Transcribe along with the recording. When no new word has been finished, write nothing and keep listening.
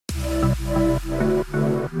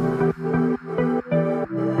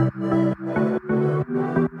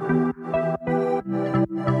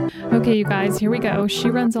Okay, you guys, here we go. She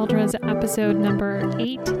Runs Ultras episode number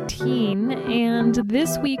 18. And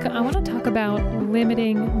this week, I want to talk about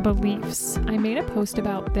limiting beliefs. I made a post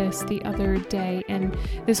about this the other day, and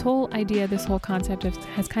this whole idea, this whole concept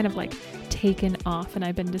has kind of like taken off, and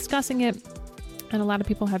I've been discussing it. And a lot of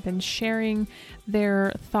people have been sharing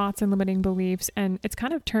their thoughts and limiting beliefs, and it's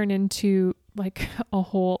kind of turned into like a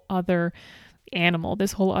whole other animal,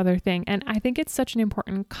 this whole other thing. And I think it's such an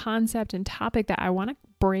important concept and topic that I want to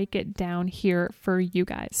break it down here for you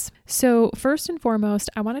guys. So first and foremost,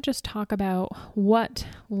 I want to just talk about what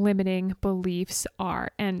limiting beliefs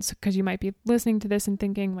are. And because you might be listening to this and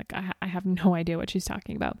thinking like, I have no idea what she's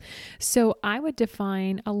talking about. So I would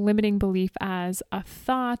define a limiting belief as a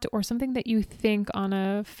thought or something that you think on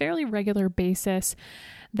a fairly regular basis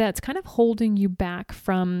that's kind of holding you back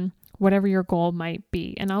from whatever your goal might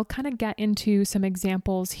be. And I'll kind of get into some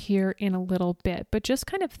examples here in a little bit, but just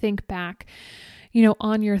kind of think back,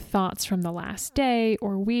 on your thoughts from the last day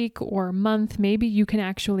or week or month. Maybe you can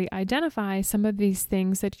actually identify some of these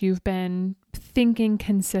things that you've been thinking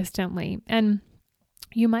consistently. And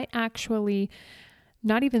you might actually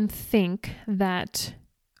not even think that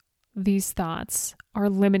these thoughts are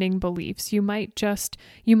limiting beliefs. You might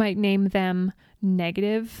name them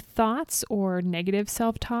negative thoughts or negative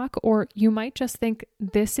self-talk, or you might just think,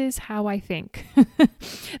 this is how I think.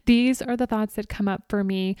 These are the thoughts that come up for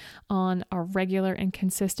me on a regular and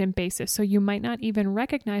consistent basis. So you might not even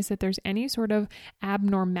recognize that there's any sort of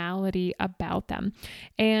abnormality about them.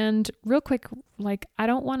 And real quick, I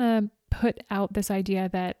don't want to put out this idea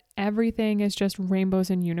that everything is just rainbows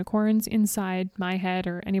and unicorns inside my head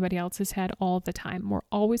or anybody else's head all the time. We're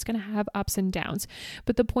always going to have ups and downs.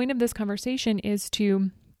 But the point of this conversation is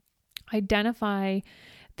to identify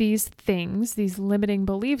these things, these limiting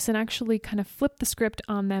beliefs, and actually kind of flip the script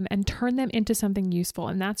on them and turn them into something useful.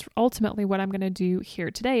 And that's ultimately what I'm going to do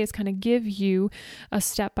here today, is kind of give you a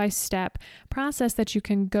step-by-step process that you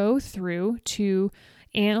can go through to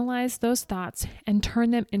analyze those thoughts and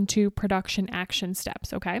turn them into production action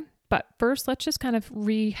steps, okay? But first, let's just kind of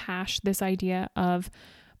rehash this idea of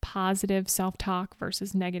positive self-talk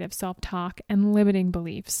versus negative self-talk and limiting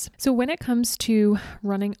beliefs. So when it comes to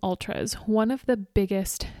running ultras, one of the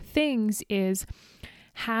biggest things is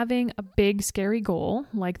having a big scary goal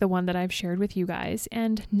like the one that I've shared with you guys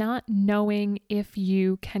and not knowing if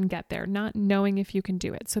you can get there, not knowing if you can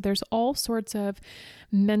do it. So there's all sorts of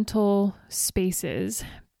mental spaces,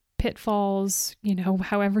 pitfalls,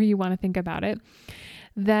 however you want to think about it,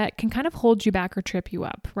 that can kind of hold you back or trip you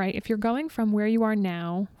up, right? If you're going from where you are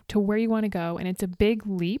now to where you want to go and it's a big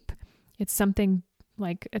leap, it's something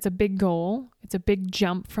like it's a big goal, it's a big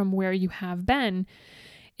jump from where you have been,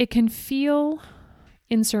 it can feel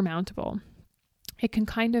insurmountable. It can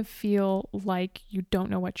kind of feel like you don't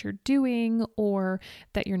know what you're doing or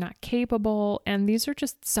that you're not capable. And these are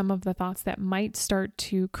just some of the thoughts that might start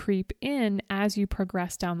to creep in as you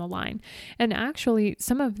progress down the line. And actually,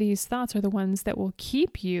 some of these thoughts are the ones that will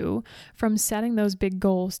keep you from setting those big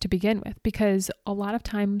goals to begin with, because a lot of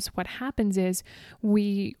times what happens is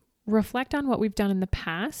we reflect on what we've done in the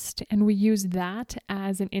past and we use that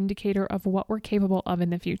as an indicator of what we're capable of in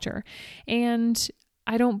the future. And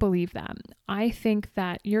I don't believe that. I think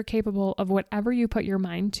that you're capable of whatever you put your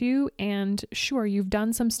mind to, and sure, you've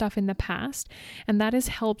done some stuff in the past and that has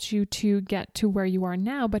helped you to get to where you are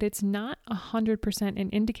now, but it's not 100% an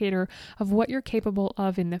indicator of what you're capable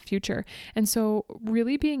of in the future. And so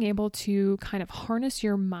really being able to kind of harness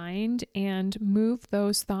your mind and move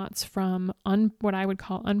those thoughts from what I would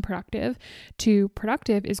call unproductive to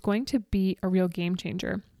productive is going to be a real game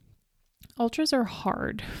changer. Ultras are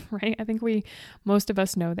hard, right? I think most of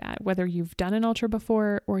us know that. Whether you've done an ultra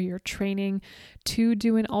before or you're training to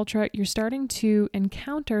do an ultra, you're starting to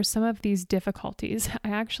encounter some of these difficulties. I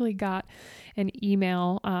actually got an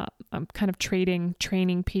email, I'm kind of trading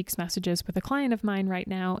training peaks messages with a client of mine right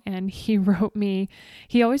now, and he wrote me,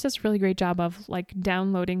 he always does a really great job of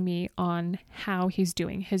downloading me on how he's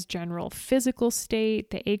doing, his general physical state,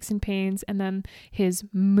 the aches and pains, and then his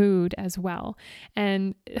mood as well.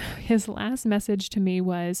 And his last message to me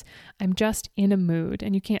was, I'm just in a mood.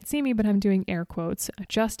 And you can't see me, but I'm doing air quotes,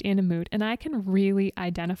 just in a mood. And I can really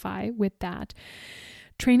identify with that.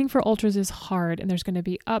 Training for ultras is hard, and there's going to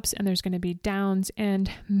be ups and there's going to be downs,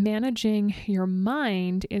 and managing your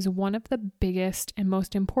mind is one of the biggest and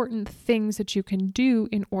most important things that you can do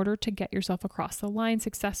in order to get yourself across the line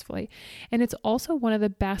successfully. And it's also one of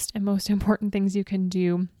the best and most important things you can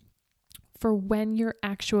do for when you're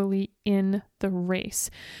actually in the race.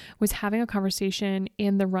 I was having a conversation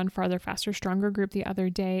in the Run Farther, Faster, Stronger group the other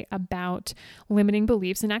day about limiting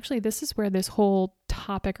beliefs. And actually, this is where this whole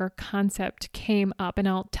topic or concept came up. And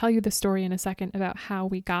I'll tell you the story in a second about how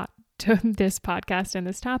we got to this podcast and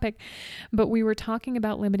this topic. But we were talking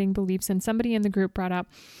about limiting beliefs, and somebody in the group brought up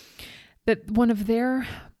that one of their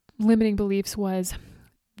limiting beliefs was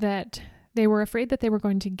that they were afraid that they were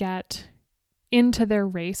going to get into their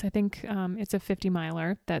race. I think it's a 50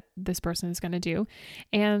 miler that this person is going to do,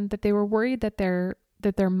 and that they were worried that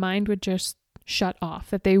their mind would just shut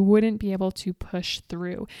off, that they wouldn't be able to push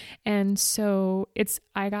through. And so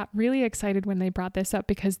I got really excited when they brought this up,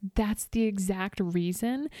 because that's the exact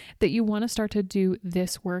reason that you want to start to do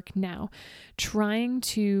this work now, trying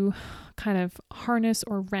to kind of harness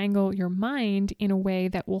or wrangle your mind in a way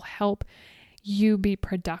that will help you be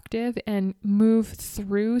productive and move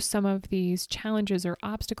through some of these challenges or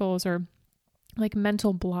obstacles or like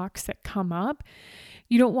mental blocks that come up.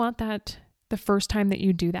 You don't want that the first time that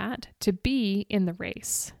you do that to be in the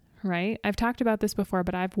race, right? I've talked about this before,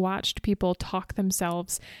 but I've watched people talk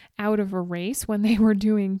themselves out of a race when they were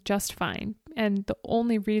doing just fine. And the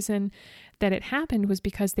only reason that it happened was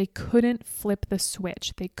because they couldn't flip the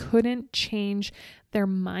switch. They couldn't change their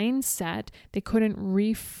mindset. They couldn't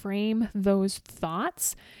reframe those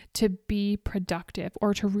thoughts to be productive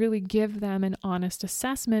or to really give them an honest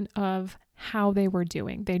assessment of how they were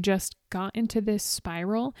doing. They just got into this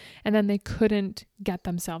spiral and then they couldn't get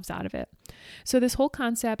themselves out of it. So this whole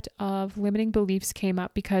concept of limiting beliefs came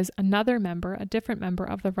up because a different member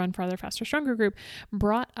of the Run Farther, Faster, Stronger group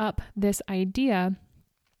brought up this idea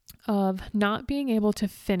of not being able to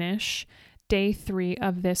finish day 3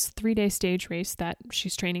 of this 3-day stage race that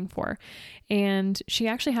she's training for. And she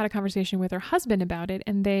actually had a conversation with her husband about it,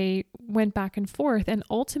 and they went back and forth. And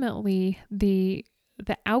ultimately, the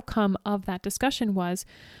outcome of that discussion was,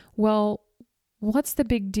 well, what's the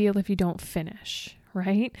big deal if you don't finish,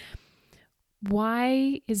 right?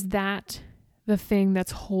 Why is that the thing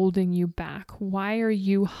that's holding you back? Why are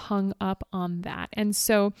you hung up on that? And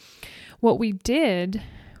so what we did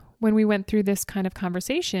when we went through this kind of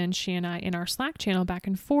conversation, she and I, in our Slack channel back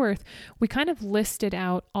and forth, we kind of listed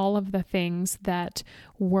out all of the things that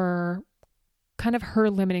were kind of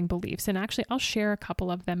her limiting beliefs. And actually, I'll share a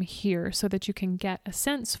couple of them here so that you can get a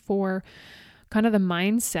sense for kind of the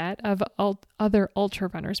mindset of other ultra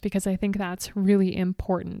runners, because I think that's really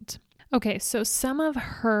important. Okay, so some of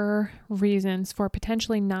her reasons for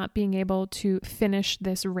potentially not being able to finish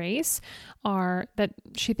this race are that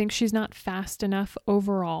she thinks she's not fast enough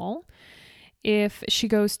overall. If she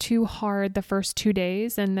goes too hard the first 2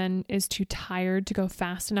 days and then is too tired to go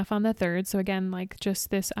fast enough on the third. So again, like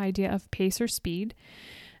just this idea of pace or speed.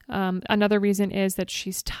 Another reason is that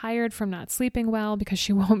she's tired from not sleeping well because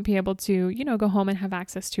she won't be able to, go home and have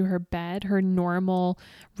access to her bed, her normal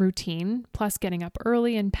routine, plus getting up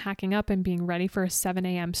early and packing up and being ready for a 7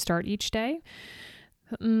 a.m. start each day.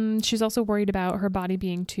 She's also worried about her body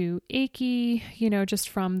being too achy, just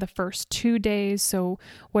from the first 2 days. So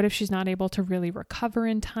what if she's not able to really recover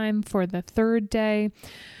in time for the third day?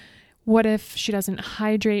 What if she doesn't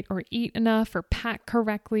hydrate or eat enough or pack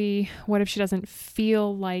correctly? What if she doesn't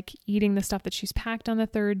feel like eating the stuff that she's packed on the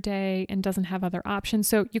third day and doesn't have other options?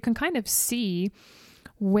 So you can kind of see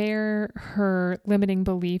where her limiting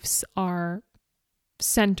beliefs are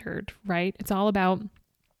centered, right? It's all about,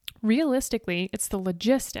 realistically, it's the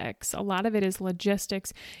logistics. A lot of it is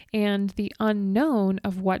logistics and the unknown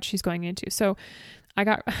of what she's going into. So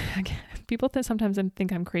people sometimes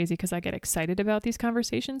think I'm crazy because I get excited about these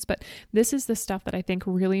conversations, but this is the stuff that I think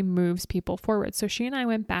really moves people forward. So she and I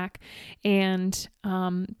went back and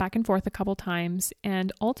forth a couple times.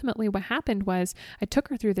 And ultimately what happened was I took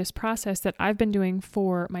her through this process that I've been doing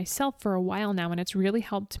for myself for a while now. And it's really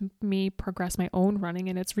helped me progress my own running.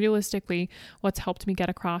 And it's realistically what's helped me get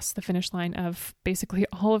across the finish line of basically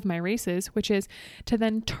all of my races, which is to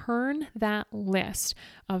then turn that list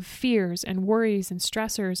of fears and worries and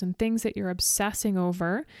stressors and things that you're obsessing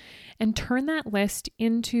over and turn that list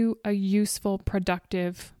into a useful,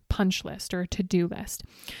 productive punch list or to-do list.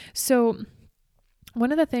 So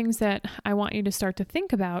one of the things that I want you to start to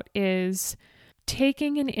think about is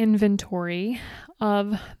taking an inventory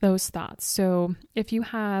of those thoughts. So if you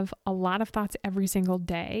have a lot of thoughts every single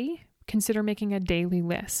day, consider making a daily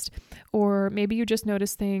list. Or maybe you just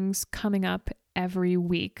notice things coming up every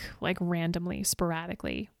week, like randomly,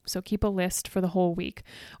 sporadically. So keep a list for the whole week.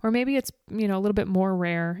 Or maybe it's, a little bit more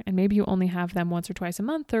rare and maybe you only have them once or twice a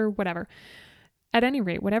month or whatever. At any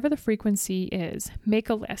rate, whatever the frequency is, make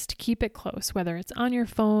a list, keep it close, whether it's on your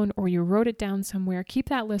phone or you wrote it down somewhere, keep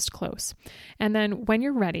that list close. And then when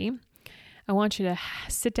you're ready, I want you to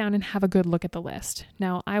sit down and have a good look at the list.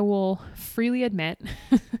 Now, I will freely admit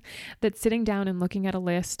that sitting down and looking at a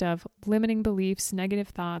list of limiting beliefs, negative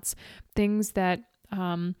thoughts, things that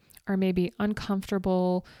are maybe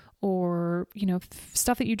uncomfortable or,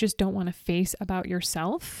 stuff that you just don't want to face about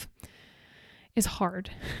yourself is hard.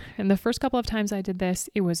 And the first couple of times I did this,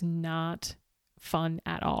 it was not fun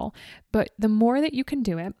at all. But the more that you can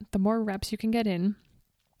do it, the more reps you can get in,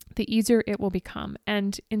 the easier it will become.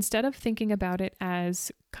 And instead of thinking about it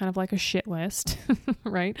as kind of like a shit list,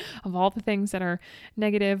 right, of all the things that are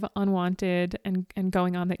negative, unwanted, and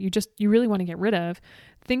going on that you really want to get rid of,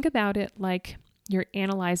 think about it like you're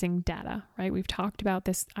analyzing data, right? We've talked about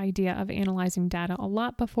this idea of analyzing data a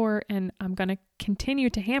lot before, and I'm going to continue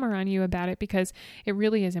to hammer on you about it because it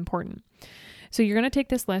really is important. So you're going to take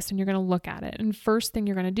this list and you're going to look at it. And first thing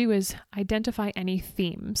you're going to do is identify any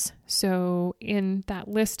themes. So in that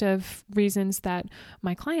list of reasons that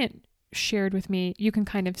my client shared with me, you can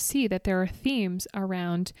kind of see that there are themes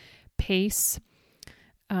around pace.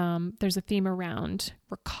 There's a theme around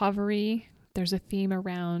recovery. There's a theme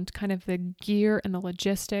around kind of the gear and the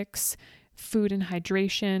logistics, food and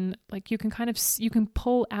hydration. Like you can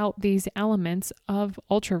pull out these elements of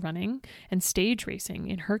ultra running and stage racing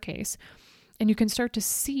in her case, and you can start to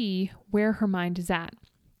see where her mind is at.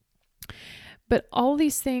 But all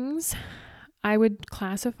these things I would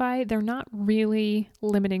classify, they're not really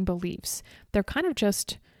limiting beliefs. They're kind of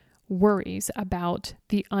just worries about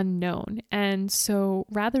the unknown. And so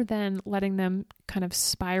rather than letting them kind of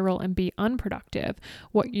spiral and be unproductive,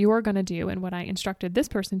 what you're going to do, and what I instructed this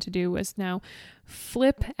person to do, was now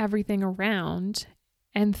flip everything around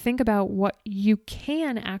and think about what you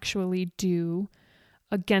can actually do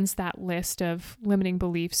against that list of limiting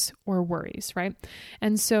beliefs or worries, right?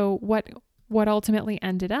 And so what ultimately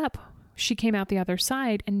ended up, she came out the other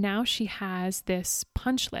side, and now she has this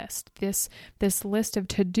punch list, this list of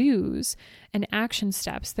to-dos and action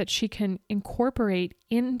steps that she can incorporate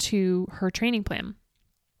into her training plan.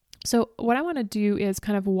 So what I want to do is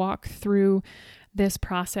kind of walk through this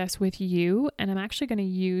process with you, and I'm actually going to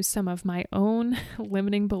use some of my own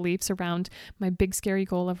limiting beliefs around my big scary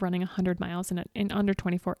goal of running 100 miles in under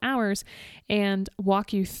 24 hours, and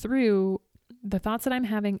walk you through the thoughts that I'm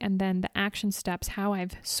having and then the action steps, how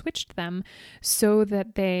I've switched them so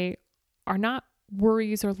that they are not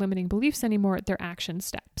worries or limiting beliefs anymore, they're action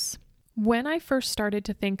steps. When I first started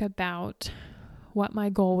to think about what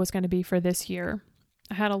my goal was going to be for this year,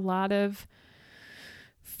 I had a lot of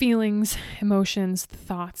feelings, emotions,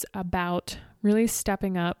 thoughts about really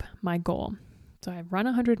stepping up my goal. So I've run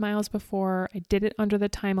 100 miles before, I did it under the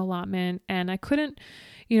time allotment, and I couldn't,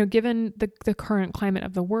 given the current climate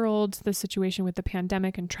of the world, the situation with the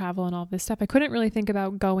pandemic and travel and all this stuff, I couldn't really think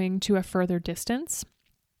about going to a further distance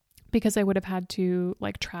because I would have had to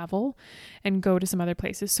travel and go to some other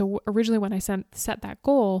places. So originally when I set that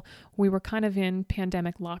goal, we were kind of in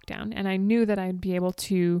pandemic lockdown, and I knew that I'd be able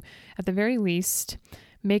to, at the very least,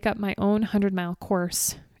 make up my own 100-mile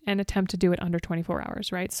course and attempt to do it under 24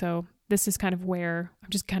 hours, right? So this is kind of where I'm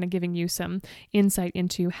just kind of giving you some insight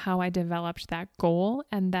into how I developed that goal.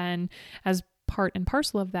 And then as part and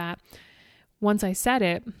parcel of that, once I set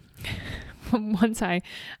it, once I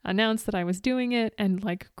announced that I was doing it and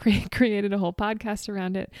created a whole podcast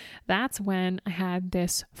around it, that's when I had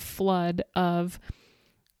this flood of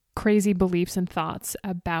crazy beliefs and thoughts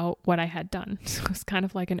about what I had done. So it's kind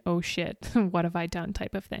of like an, oh shit, what have I done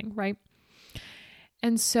type of thing, right?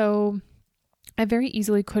 And so I very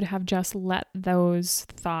easily could have just let those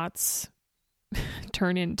thoughts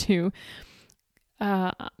turn into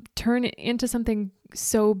something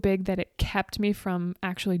so big that it kept me from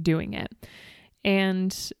actually doing it.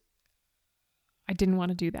 And I didn't want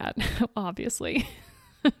to do that, obviously,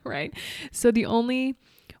 right? So the only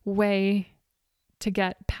way to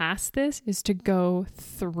get past this is to go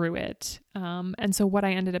through it. And so what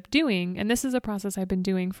I ended up doing, and this is a process I've been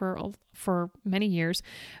doing for many years,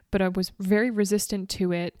 but I was very resistant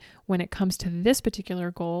to it when it comes to this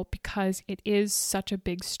particular goal because it is such a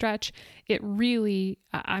big stretch. It really,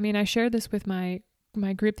 I shared this with my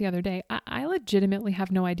group the other day. I legitimately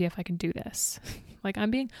have no idea if I can do this.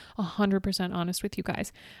 I'm being 100% honest with you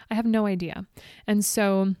guys. I have no idea. And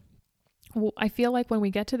so I feel like when we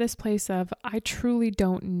get to this place of I truly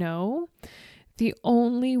don't know, the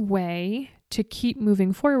only way to keep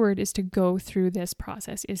moving forward is to go through this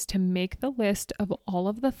process, is to make the list of all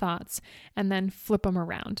of the thoughts and then flip them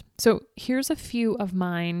around. So here's a few of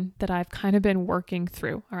mine that I've kind of been working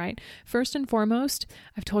through. All right. First and foremost,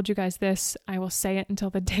 I've told you guys this, I will say it until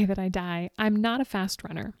the day that I die. I'm not a fast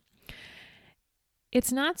runner.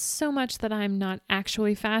 it's not so much that I'm not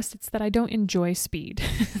actually fast, it's that I don't enjoy speed.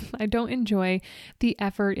 I don't enjoy the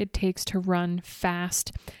effort it takes to run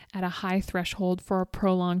fast at a high threshold for a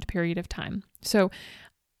prolonged period of time. So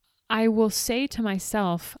I will say to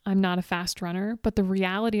myself, I'm not a fast runner, but the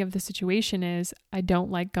reality of the situation is I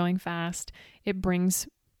don't like going fast. It brings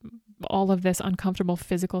all of this uncomfortable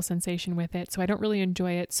physical sensation with it. So I don't really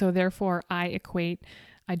enjoy it. So therefore I equate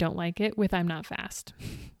I don't like it with I'm not fast.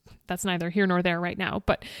 That's neither here nor there right now.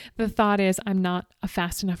 But the thought is I'm not a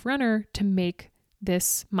fast enough runner to make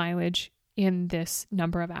this mileage in this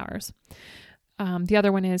number of hours. The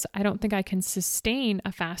other one is I don't think I can sustain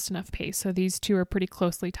a fast enough pace. So these two are pretty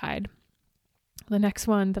closely tied. The next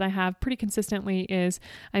one that I have pretty consistently is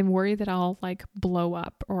I'm worried that I'll like blow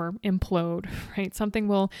up or implode, right? Something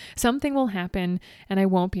will happen and I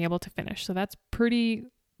won't be able to finish. So that's pretty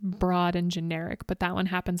broad and generic, but that one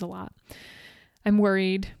happens a lot. I'm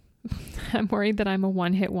worried that I'm a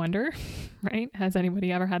one-hit wonder, right? Has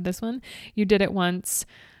anybody ever had this one? You did it once,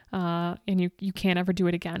 and you can't ever do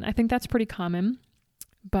it again. I think that's pretty common,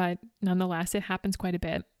 but nonetheless, it happens quite a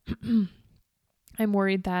bit. I'm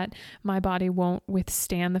worried that my body won't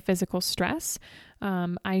withstand the physical stress.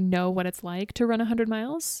 I know what it's like to run 100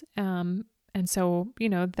 miles. And so,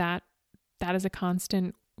 that is a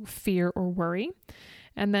constant fear or worry.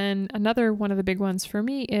 And then another one of the big ones for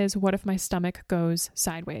me is what if my stomach goes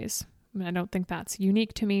sideways? I don't think that's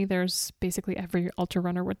unique to me. There's basically every ultra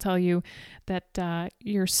runner would tell you that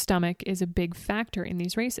your stomach is a big factor in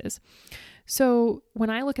these races. So when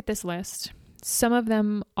I look at this list, some of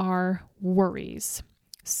them are worries.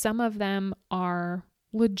 Some of them are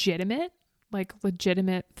legitimate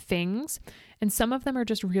things. And some of them are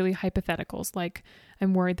just really hypotheticals. Like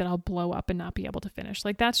I'm worried that I'll blow up and not be able to finish.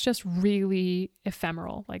 Like that's just really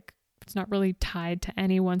ephemeral. Like it's not really tied to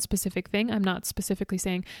any one specific thing. I'm not specifically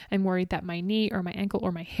saying I'm worried that my knee or my ankle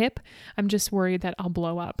or my hip, I'm just worried that I'll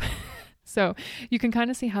blow up. So you can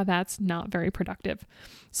kind of see how that's not very productive.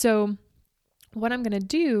 So what I'm going to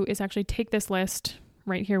do is actually take this list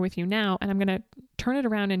right here with you now, and I'm going to turn it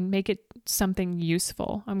around and make it something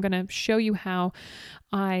useful. I'm going to show you how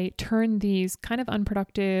I turn these kind of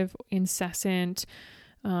unproductive, incessant,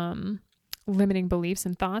 limiting beliefs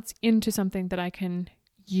and thoughts into something that I can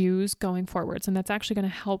use going forwards. And that's actually going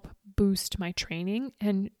to help boost my training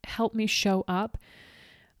and help me show up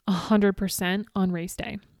 100% on race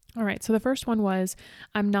day. All right. So the first one was,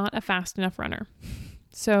 I'm not a fast enough runner.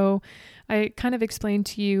 So I kind of explained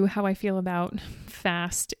to you how I feel about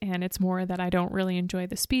fast, and it's more that I don't really enjoy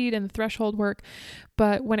the speed and the threshold work.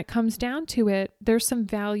 But when it comes down to it, there's some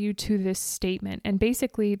value to this statement. And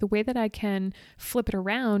basically the way that I can flip it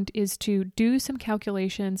around is to do some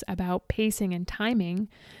calculations about pacing and timing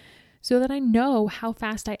so that I know how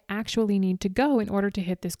fast I actually need to go in order to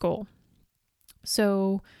hit this goal.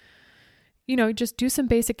 So, just do some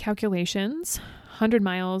basic calculations, 100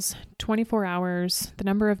 miles, 24 hours, the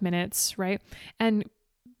number of minutes, right? And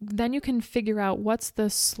then you can figure out what's the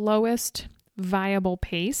slowest viable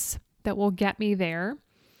pace that will get me there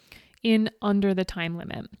in under the time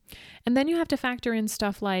limit. And then you have to factor in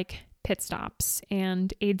stuff like pit stops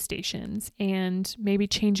and aid stations and maybe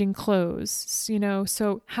changing clothes,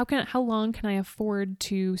 so how long can I afford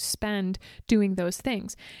to spend doing those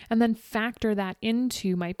things? And then factor that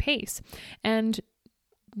into my pace. And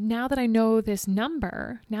now that I know this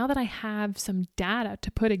number, now that I have some data to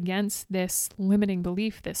put against this limiting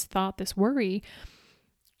belief, this thought, this worry,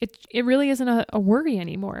 it really isn't a worry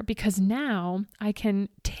anymore, because now I can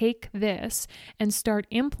take this and start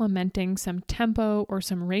implementing some tempo or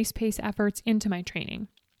some race pace efforts into my training.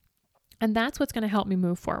 And that's what's going to help me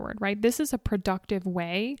move forward, right? This is a productive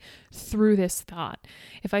way through this thought.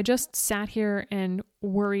 If I just sat here and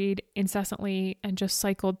worried incessantly and just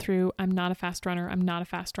cycled through, I'm not a fast runner, I'm not a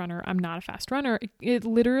fast runner, I'm not a fast runner, it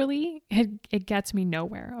literally, it gets me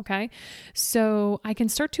nowhere, okay? So I can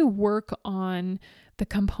start to work on the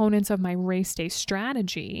components of my race day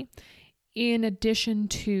strategy in addition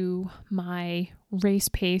to my race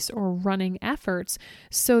pace or running efforts,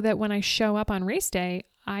 so that when I show up on race day,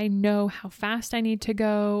 I know how fast I need to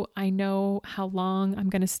go. I know how long I'm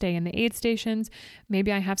going to stay in the aid stations.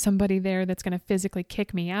 Maybe I have somebody there that's going to physically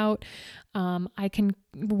kick me out. I can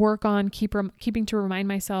work on keeping to remind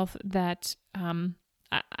myself that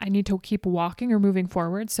I need to keep walking or moving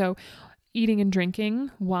forward. So eating and drinking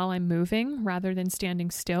while I'm moving rather than standing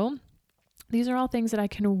still. These are all things that I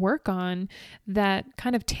can work on that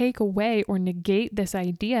kind of take away or negate this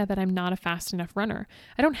idea that I'm not a fast enough runner.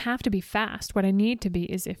 I don't have to be fast. What I need to be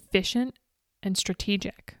is efficient and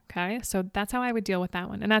strategic. Okay. So that's how I would deal with that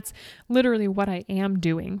one. And that's literally what I am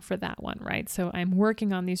doing for that one, right? So I'm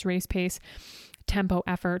working on these race pace tempo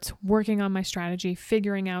efforts, working on my strategy,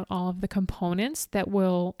 figuring out all of the components that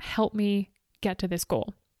will help me get to this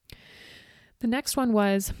goal. The next one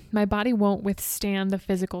was my body won't withstand the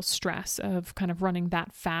physical stress of kind of running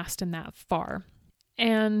that fast and that far.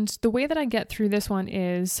 And the way that I get through this one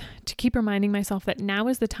is to keep reminding myself that now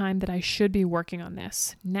is the time that I should be working on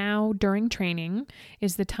this. Now, during training,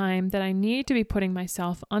 is the time that I need to be putting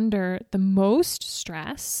myself under the most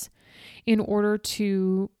stress in order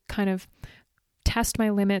to kind of test my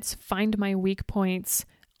limits, find my weak points,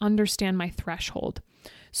 understand my threshold.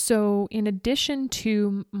 So in addition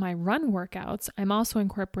to my run workouts, I'm also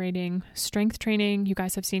incorporating strength training. You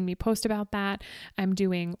guys have seen me post about that. I'm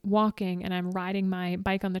doing walking and I'm riding my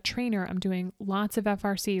bike on the trainer. I'm doing lots of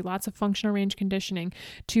FRC, lots of functional range conditioning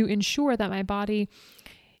to ensure that my body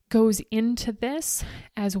goes into this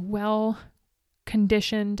as well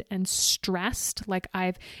conditioned and stressed, like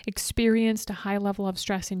I've experienced a high level of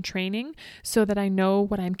stress in training so that I know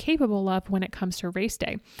what I'm capable of when it comes to race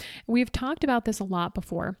day. We've talked about this a lot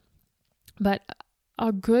before, but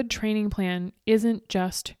a good training plan isn't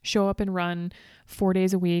just show up and run 4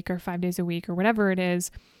 days a week or 5 days a week or whatever it is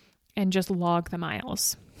and just log the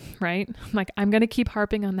miles, right? Like I'm going to keep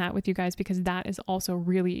harping on that with you guys because that is also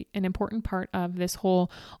really an important part of this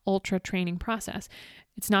whole ultra training process.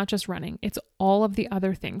 It's not just running, it's all of the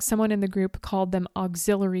other things. Someone in the group called them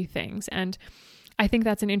auxiliary things. And I think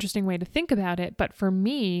that's an interesting way to think about it. But for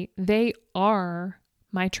me, they are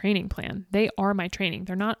my training plan. They are my training.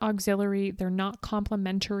 They're not auxiliary. They're not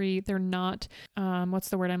complementary. They're not, what's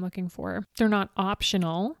the word I'm looking for? They're not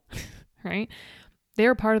optional, right?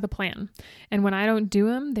 They're part of the plan. And when I don't do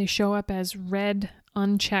them, they show up as red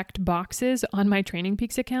unchecked boxes on my Training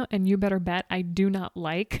Peaks account. And you better bet I do not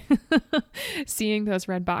like seeing those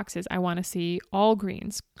red boxes. I want to see all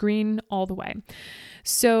greens, green all the way.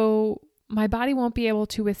 So my body won't be able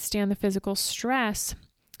to withstand the physical stress.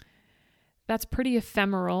 That's pretty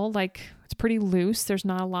ephemeral, like it's pretty loose. There's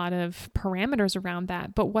not a lot of parameters around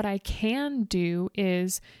that. But what I can do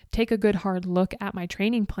is take a good hard look at my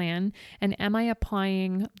training plan and am I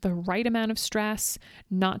applying the right amount of stress,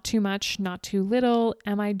 not too much, not too little?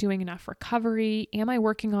 Am I doing enough recovery? Am I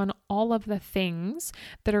working on all of the things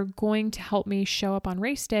that are going to help me show up on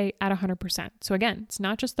race day at 100%? So again, it's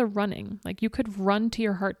not just the running. Like you could run to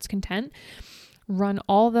your heart's content, run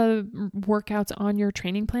all the workouts on your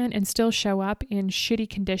training plan and still show up in shitty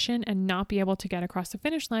condition and not be able to get across the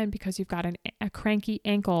finish line because you've got a cranky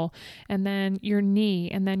ankle and then your knee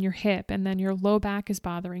and then your hip and then your low back is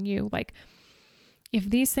bothering you. Like if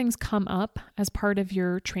these things come up as part of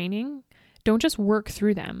your training, don't just work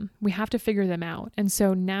through them. We have to figure them out. And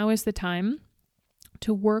so now is the time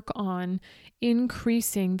to work on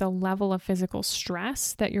increasing the level of physical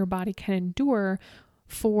stress that your body can endure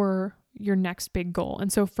for your next big goal.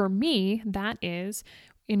 And so for me, that is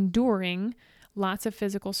enduring lots of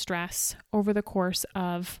physical stress over the course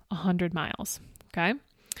of 100 miles. Okay.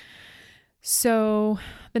 So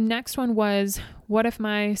the next one was, what if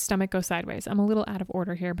my stomach goes sideways? I'm a little out of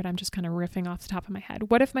order here, but I'm just kind of riffing off the top of my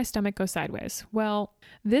head. What if my stomach goes sideways? Well,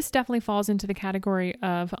 this definitely falls into the category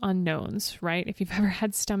of unknowns, right? If you've ever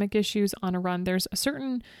had stomach issues on a run, there's a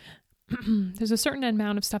certain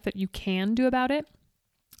amount of stuff that you can do about it.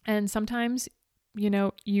 And sometimes,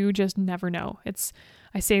 you just never know.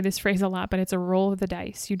 I say this phrase a lot, but it's a roll of the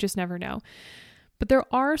dice. You just never know. But there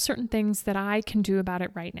are certain things that I can do about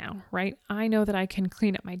it right now, right? I know that I can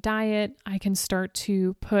clean up my diet. I can start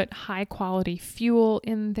to put high quality fuel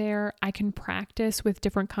in there. I can practice with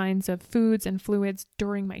different kinds of foods and fluids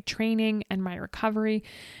during my training and my recovery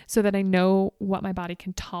so that I know what my body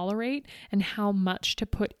can tolerate and how much to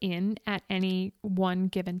put in at any one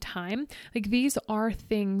given time. Like these are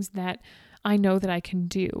things that I know that I can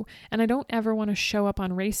do. And I don't ever want to show up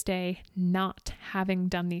on race day not having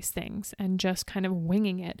done these things and just kind of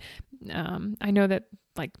winging it. I know that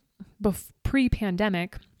like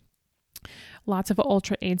pre-pandemic, lots of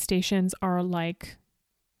ultra aid stations are like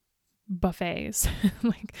buffets,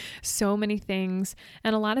 like so many things.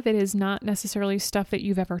 And a lot of it is not necessarily stuff that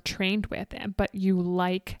you've ever trained with, but you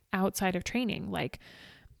like outside of training, like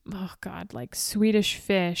like Swedish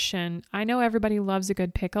fish. And I know everybody loves a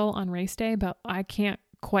good pickle on race day, but I can't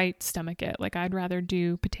quite stomach it. Like I'd rather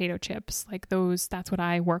do potato chips, like those, that's what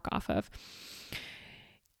I work off of.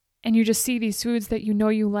 And you just see these foods that you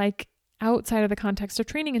like outside of the context of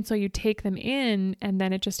training. And so you take them in and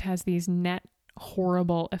then it just has these net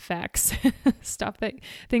horrible effects,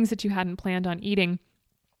 things that you hadn't planned on eating.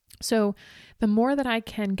 So the more that I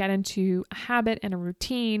can get into a habit and a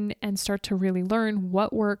routine and start to really learn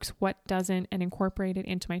what works, what doesn't, and incorporate it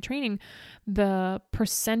into my training, the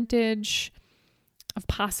percentage of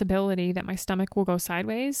possibility that my stomach will go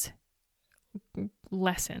sideways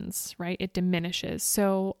lessens, right? It diminishes.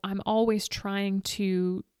 So I'm always trying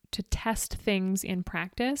to test things in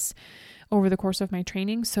practice over the course of my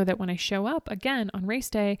training so that when I show up again on race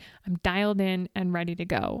day, I'm dialed in and ready to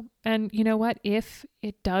go. And you know what? If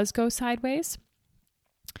it does go sideways,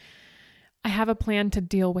 I have a plan to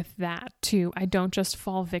deal with that too. I don't just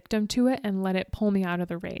fall victim to it and let it pull me out of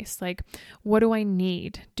the race. Like, what do I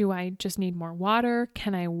need? Do I just need more water?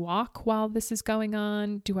 Can I walk while this is going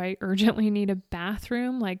on? Do I urgently need a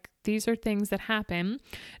bathroom? Like, these are things that happen.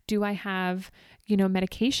 Do I have,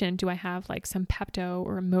 medication? Do I have like some Pepto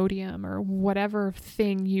or Imodium or whatever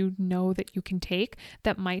thing that you can take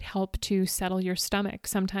that might help to settle your stomach?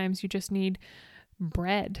 Sometimes you just need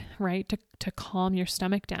bread, right? To calm your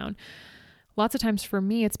stomach down. Lots of times for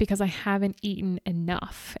me, it's because I haven't eaten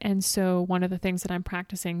enough. And so one of the things that I'm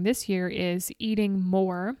practicing this year is eating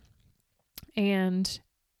more and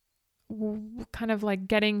kind of like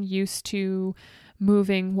getting used to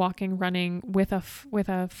moving, walking, running with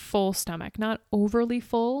a full stomach, not overly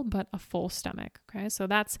full, but a full stomach. Okay. So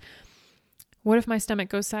that's what if my stomach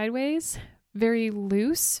goes sideways? Very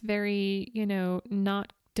loose, very,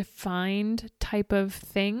 not defined type of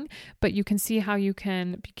thing, but you can see how you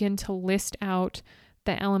can begin to list out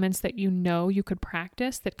the elements that you could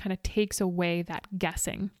practice that kind of takes away that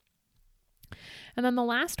guessing. And then the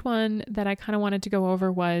last one that I kind of wanted to go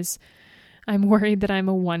over was I'm worried that I'm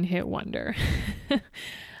a one-hit wonder.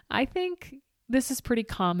 I think this is pretty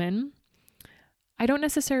common. I don't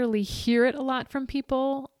necessarily hear it a lot from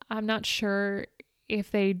people. I'm not sure if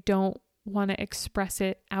they don't want to express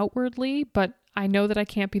it outwardly, but I know that I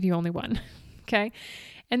can't be the only one. Okay.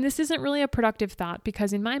 And this isn't really a productive thought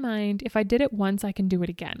because in my mind, if I did it once, I can do it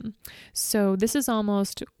again. So this is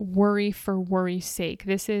almost worry for worry's sake.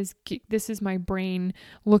 This is my brain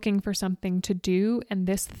looking for something to do. And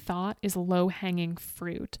this thought is low-hanging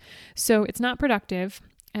fruit. So it's not productive.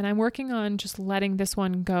 And I'm working on just letting this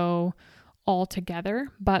one go altogether.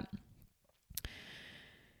 But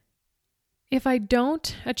if I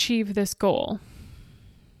don't achieve this goal,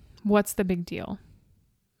 what's the big deal?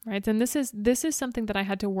 Right? And this is something that I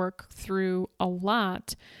had to work through a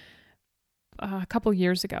lot a couple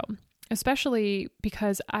years ago, especially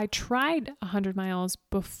because I tried 100 miles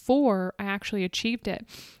before I actually achieved it,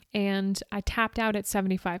 and I tapped out at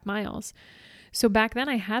 75 miles. So back then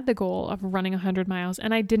I had the goal of running 100 miles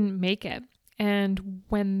and I didn't make it. And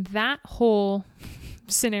when that whole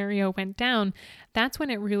scenario went down, that's when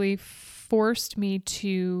it really forced me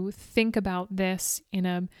to think about this in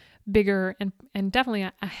a bigger and definitely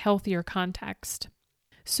a healthier context.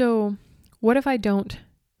 So what if I don't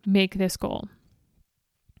make this goal?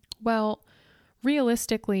 Well,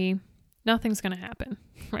 realistically, nothing's going to happen,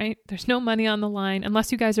 right? There's no money on the line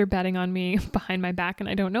unless you guys are betting on me behind my back and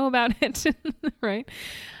I don't know about it, right?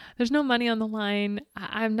 There's no money on the line.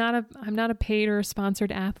 I'm not a paid or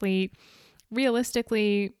sponsored athlete.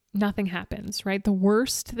 Realistically, nothing happens, right? The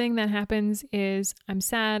worst thing that happens is I'm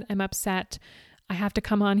sad, I'm upset. I have to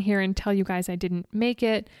come on here and tell you guys I didn't make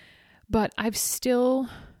it, but I've still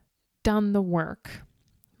done the work,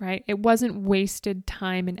 right? It wasn't wasted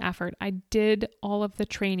time and effort. I did all of the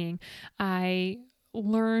training. I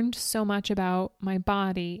learned so much about my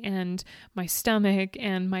body and my stomach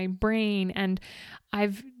and my brain, and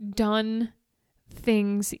I've done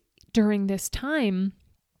things during this time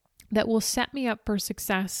that will set me up for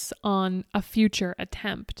success on a future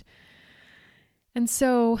attempt. And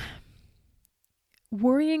so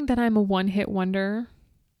worrying that I'm a one-hit wonder,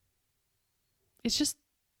 it's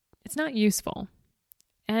not useful.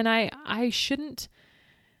 And I shouldn't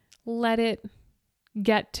let it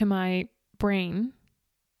get to my brain.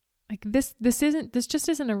 Like this just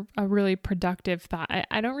isn't a really productive thought.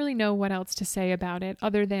 I don't really know what else to say about it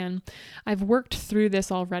other than I've worked through this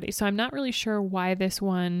already. So I'm not really sure why this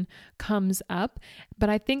one comes up, but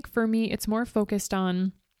I think for me, it's more focused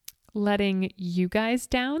on letting you guys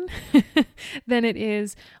down than it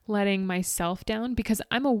is letting myself down, because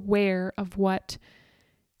I'm aware of what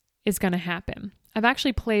is going to happen. I've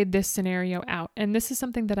actually played this scenario out, and this is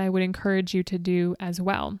something that I would encourage you to do as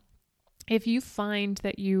well. If you find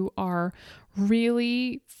that you are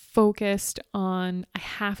really focused on, I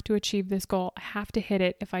have to achieve this goal, I have to hit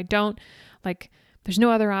it. If I don't, there's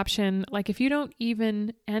no other option. If you don't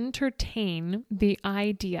even entertain the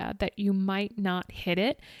idea that you might not hit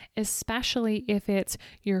it, especially if it's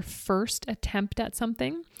your first attempt at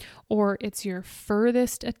something, or it's your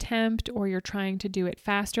furthest attempt, or you're trying to do it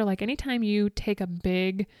faster, anytime you take a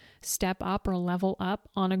big step up or level up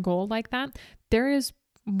on a goal like that, there is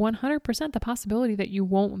 100% the possibility that you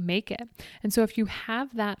won't make it. And so if you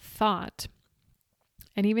have that thought,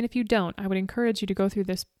 And even if you don't, I would encourage you to go through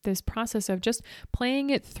this process of just playing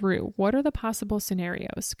it through. What are the possible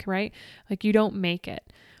scenarios, right? Like you don't make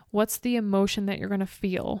it. What's the emotion that you're going to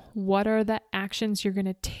feel? What are the actions you're going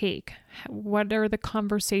to take? What are the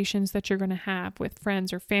conversations that you're going to have with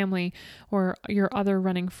friends or family or your other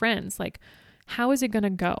running friends? Like, how is it going to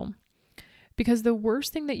go? Because the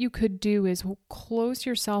worst thing that you could do is close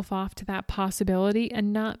yourself off to that possibility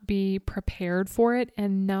and not be prepared for it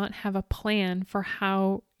and not have a plan for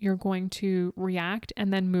how you're going to react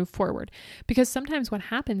and then move forward. Because sometimes what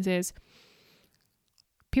happens is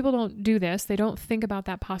people don't do this. They don't think about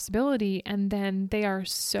that possibility. And then they are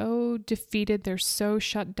so defeated. They're so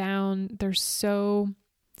shut down. They're so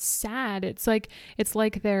sad. It's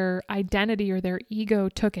like their identity or their ego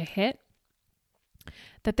took a hit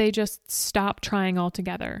that they just stop trying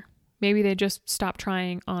altogether. Maybe they just stop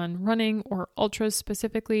trying on running or ultras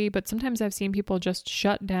specifically, but sometimes I've seen people just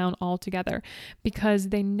shut down altogether because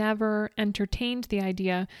they never entertained the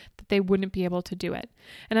idea that they wouldn't be able to do it.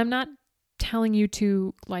 And I'm not telling you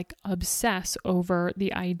to like obsess over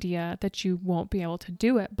the idea that you won't be able to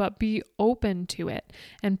do it, but be open to it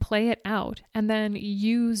and play it out and then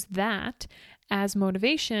use that as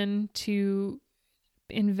motivation to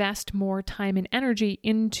invest more time and energy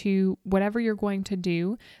into whatever you're going to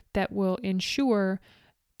do that will ensure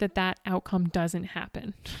that that outcome doesn't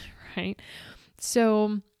happen, right?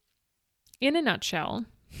 So in a nutshell,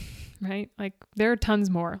 right? Like there are tons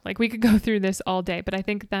more. Like we could go through this all day, but I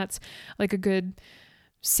think that's like a good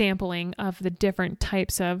sampling of the different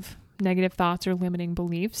types of negative thoughts or limiting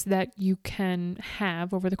beliefs that you can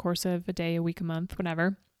have over the course of a day, a week, a month,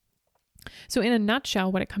 whatever. So in a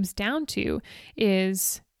nutshell, what it comes down to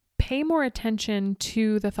is pay more attention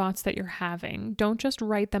to the thoughts that you're having. Don't just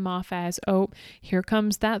write them off as, oh, here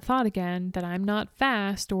comes that thought again, that I'm not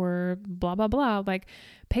fast or blah, blah, blah. Like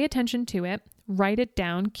pay attention to it, write it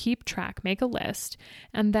down, keep track, make a list,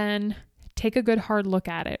 and then take a good hard look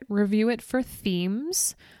at it. Review it for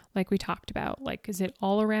themes like we talked about. Like, is it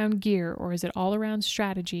all around gear or is it all around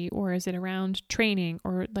strategy or is it around training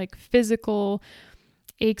or like physical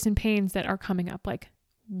aches and pains that are coming up? Like,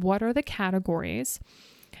 what are the categories?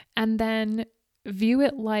 And then view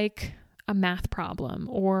it like a math problem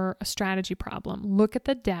or a strategy problem. Look at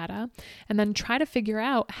the data and then try to figure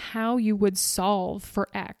out how you would solve for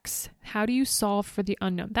X. How do you solve for the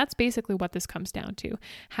unknown? That's basically what this comes down to.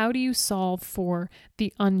 How do you solve for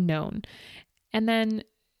the unknown? And then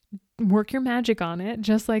work your magic on it,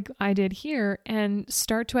 just like I did here, and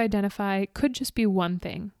start to identify, could just be one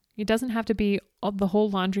thing. It doesn't have to be the whole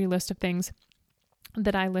laundry list of things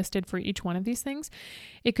that I listed for each one of these things.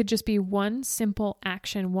 It could just be one simple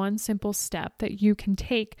action, one simple step that you can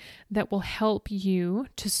take that will help you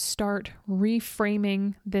to start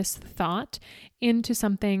reframing this thought into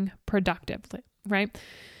something productive, right?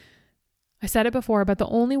 I said it before, but the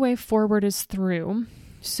only way forward is through.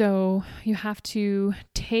 So you have to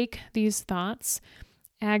take these thoughts,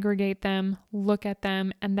 aggregate them, look at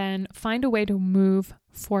them, and then find a way to move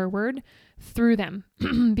forward through them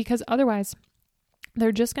because otherwise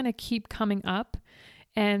they're just going to keep coming up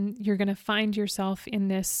and you're going to find yourself in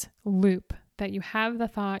this loop that you have the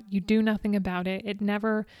thought, you do nothing about it, it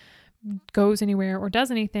never goes anywhere or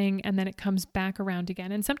does anything, and then it comes back around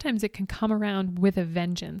again. And sometimes it can come around with a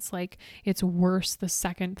vengeance, like it's worse the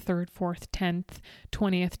second, third, fourth, 10th,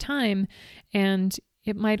 20th time, and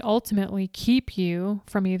it might ultimately keep you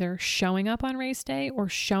from either showing up on race day or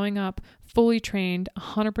showing up fully trained,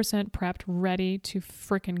 100% prepped, ready to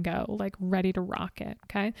freaking go, like ready to rock it.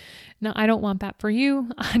 Okay. Now, I don't want that for you.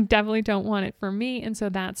 I definitely don't want it for me. And so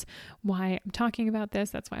that's why I'm talking about this.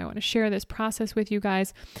 That's why I want to share this process with you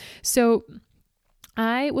guys. So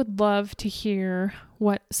I would love to hear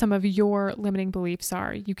what some of your limiting beliefs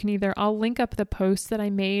are. You can I'll link up the post that I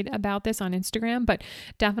made about this on Instagram, but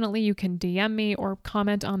definitely you can DM me or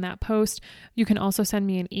comment on that post. You can also send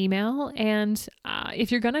me an email. And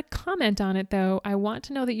if you're going to comment on it though, I want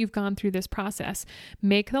to know that you've gone through this process.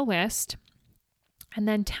 Make the list. And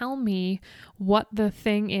then tell me what the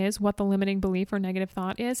thing is, what the limiting belief or negative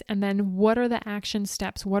thought is, and then what are the action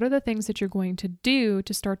steps? What are the things that you're going to do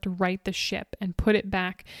to start to right the ship and put it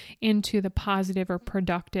back into the positive or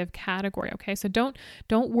productive category? Okay, so don't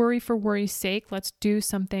worry for worry's sake. Let's do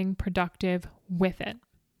something productive with it.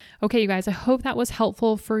 Okay, you guys, I hope that was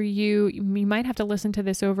helpful for you. You might have to listen to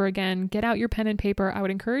this over again. Get out your pen and paper. I would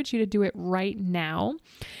encourage you to do it right now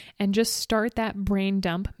and just start that brain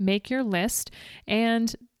dump, make your list,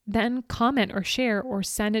 and then comment or share or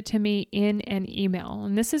send it to me in an email.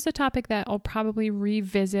 And this is a topic that I'll probably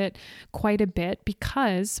revisit quite a bit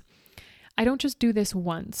because I don't just do this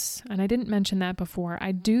once. And I didn't mention that before.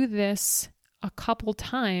 I do this a couple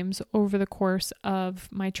times over the course of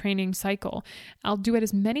my training cycle. I'll do it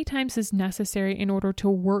as many times as necessary in order to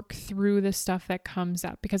work through the stuff that comes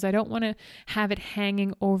up, because I don't want to have it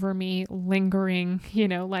hanging over me, lingering,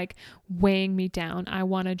 like weighing me down. I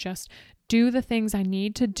want to just do the things I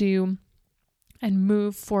need to do and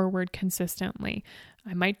move forward consistently.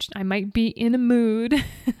 I might be in a mood.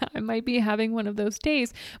 I might be having one of those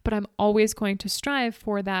days, but I'm always going to strive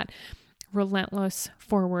for that relentless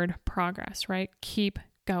forward progress, right? Keep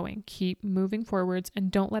going, keep moving forwards, and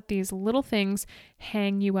don't let these little things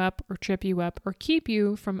hang you up or trip you up or keep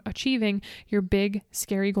you from achieving your big,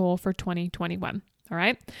 scary goal for 2021. All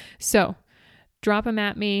right. So drop them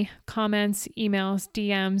at me, comments, emails,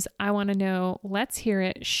 DMs. I want to know. Let's hear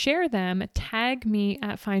it. Share them. Tag me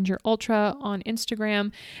at Find Your Ultra on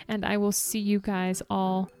Instagram, and I will see you guys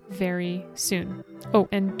all very soon. Oh,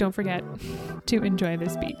 and don't forget to enjoy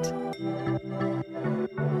this beat.